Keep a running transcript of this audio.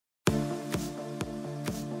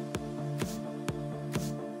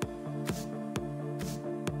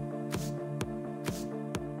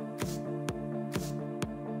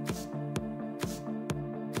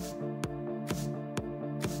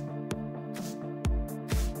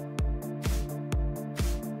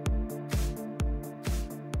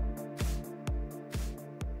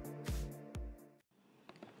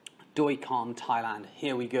Doi Kham, Thailand.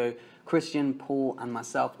 Here we go. Christian, Paul, and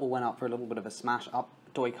myself all went up for a little bit of a smash up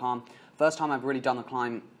Doi Kham. First time I've really done the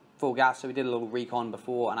climb full gas, so we did a little recon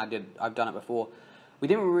before, and I've done it before. We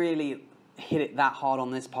didn't really hit it that hard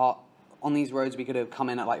on this part. On these roads, we could have come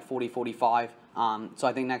in at like 40, 45. So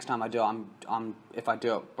I think next time I do it, if I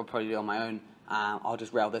do it, I'll probably do it on my own. I'll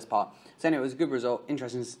just rail this part. So anyway, it was a good result.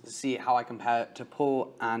 Interesting to see how I compare it to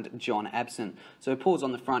Paul and John Ebsen. So Paul's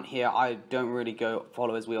on the front here. I don't really go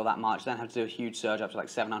follow his wheel that much. Then have to do a huge surge up to like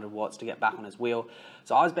 700 watts to get back on his wheel.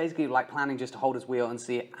 So I was basically like planning just to hold his wheel and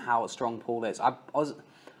see how strong Paul is. I was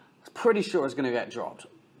pretty sure it was going to get dropped,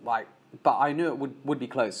 but I knew it would be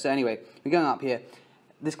close. So anyway, we're going up here.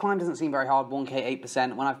 This climb doesn't seem very hard, 1K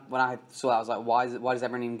 8%. When I saw that, I was like, why does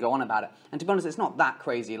everyone even go on about it? And to be honest, it's not that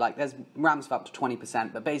crazy. Like, there's ramps of up to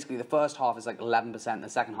 20%, but basically the first half is like 11%, the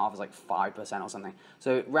second half is like 5% or something.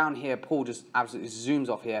 So round here, Paul just absolutely zooms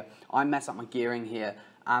off here. I mess up my gearing here.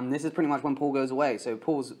 This is pretty much when Paul goes away. So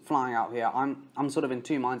Paul's flying out here. I'm sort of in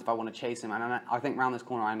two minds if I want to chase him. And I think round this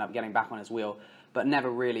corner I end up getting back on his wheel, but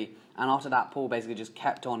never really. And after that, Paul basically just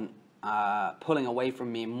kept on pulling away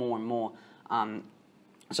from me more and more.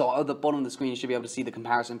 So at the bottom of the screen, you should be able to see the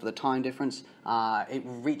comparison for the time difference. It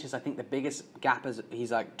reaches, I think, the biggest gap is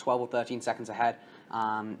he's like 12 or 13 seconds ahead,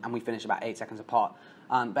 and we finish about 8 seconds apart.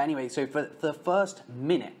 But anyway, so for the first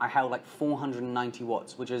minute, I held like 490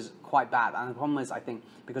 watts, which is quite bad. And the problem is, I think,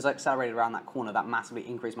 because I accelerated around that corner, that massively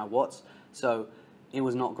increased my watts. So it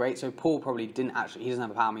was not great. So Paul probably didn't actually, he doesn't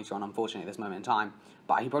have a power meter on, unfortunately, at this moment in time.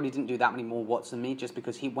 But he probably didn't do that many more watts than me, just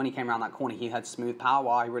because when he came around that corner, he had smooth power,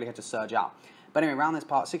 while I really had to surge out. But anyway, around this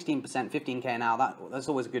part, 16%, 15K an hour, that's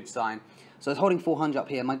always a good sign. So I was holding 400 up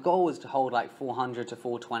here. My goal was to hold like 400 to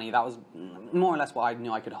 420. That was more or less what I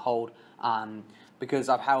knew I could hold, because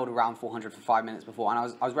I've held around 400 for 5 minutes before, and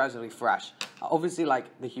I was relatively fresh. Obviously, like,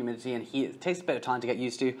 the humidity and heat, it takes a bit of time to get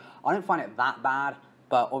used to. I don't find it that bad,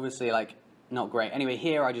 but obviously, like, not great. Anyway,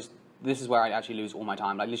 here this is where I actually lose all my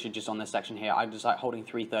time. Like, literally just on this section here, I'm just like holding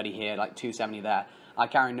 330 here, like 270 there. I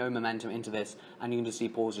carry no momentum into this, and you can just see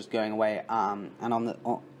Paul's just going away. And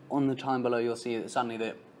on the time below, you'll see that suddenly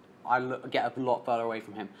that I get a lot further away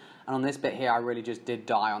from him. And on this bit here, I really just did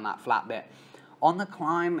die on that flat bit. On the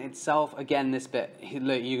climb itself, again, this bit,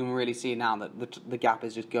 look, you can really see now that the gap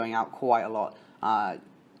is just going out quite a lot. I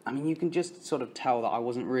mean, you can just sort of tell that I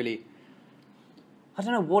wasn't really, I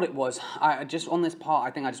don't know what it was. I just, on this part,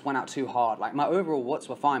 I think I just went out too hard. Like, my overall watts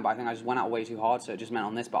were fine, but I think I just went out way too hard, so it just meant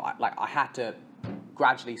on this part, I had to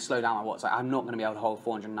gradually slow down my watts. Like, I'm not going to be able to hold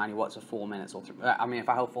 490 watts for 4 minutes or I mean, if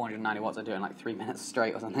I held 490 watts, I'd do it in like 3 minutes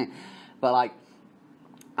straight or something. But like,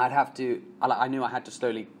 I'd have to, I knew I had to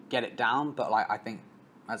slowly get it down, but like, I think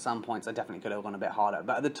at some points I definitely could have gone a bit harder.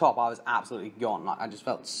 But at the top, I was absolutely gone. Like, I just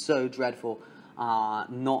felt so dreadful,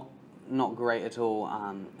 not great at all.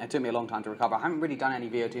 It took me a long time to recover. I haven't really done any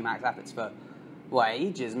VO2 max efforts for, well,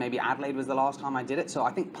 ages. Maybe Adelaide was the last time I did it. So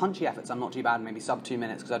I think punchy efforts, I'm not too bad, maybe sub 2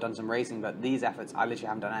 minutes because I've done some racing, but these efforts, I literally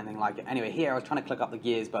haven't done anything like it. Anyway, here I was trying to click up the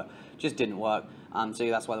gears, but just didn't work. So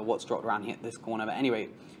yeah, that's why the watts dropped around here, this corner. But anyway,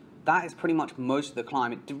 that is pretty much most of the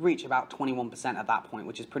climb. It did reach about 21% at that point,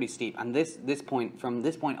 which is pretty steep. And from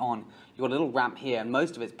this point on, you've got a little ramp here, and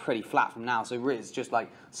most of it's pretty flat from now. So really it's just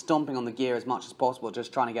like stomping on the gear as much as possible,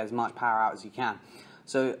 just trying to get as much power out as you can.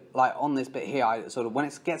 So, like, on this bit here, when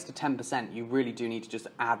it gets to 10%, you really do need to just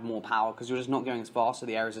add more power, because you're just not going as fast, so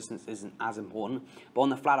the air resistance isn't as important. But on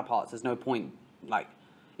the flatter parts, there's no point. Like,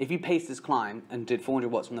 if you paced this climb and did 400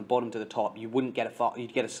 watts from the bottom to the top, you wouldn't get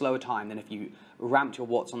you'd get a slower time than if you ramped your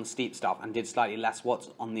watts on the steep stuff and did slightly less watts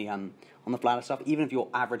on the flatter stuff. Even if your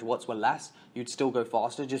average watts were less, you'd still go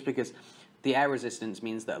faster, just because the air resistance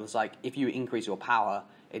means that it's like, if you increase your power,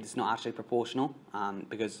 it's not actually proportional,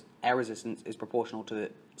 because air resistance is proportional to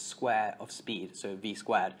the square of speed, so v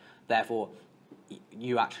squared. Therefore,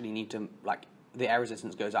 you actually need to, like, the air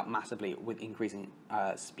resistance goes up massively with increasing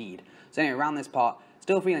speed. So anyway, around this part,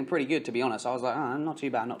 still feeling pretty good, to be honest. I was like, oh, not too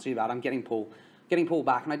bad, not too bad. I'm getting Paul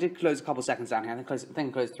back, and I did close a couple seconds down here. I think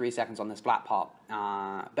I closed 3 seconds on this flat part.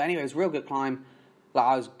 But anyway, it was a real good climb. Like,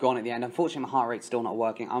 I was gone at the end. Unfortunately, my heart rate's still not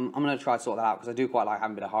working. I'm going to try to sort that out, because I do quite like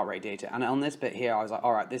having a bit of heart rate data. And on this bit here, I was like,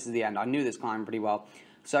 all right, this is the end. I knew this climb pretty well.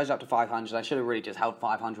 Surged up to 500. I should have really just held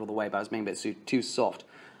 500 all the way, but I was being a bit too soft.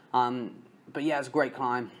 But yeah, it's a great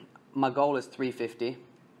climb. My goal is 350.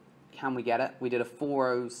 Can we get it? We did a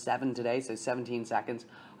 4:07 today, so 17 seconds.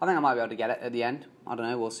 I think I might be able to get it at the end. I don't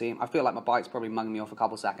know, we'll see. I feel like my bike's probably mugging me off a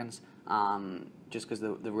couple seconds, just because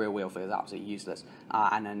the rear wheel feels absolutely useless.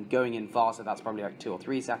 And then going in faster, that's probably like 2 or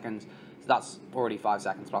 3 seconds. So that's already 5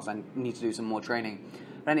 seconds, plus I need to do some more training.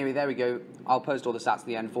 But anyway, there we go. I'll post all the stats at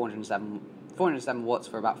the end. 407 watts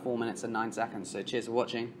for about 4 minutes and 9 seconds. So cheers for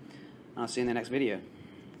watching. and I'll see you in the next video.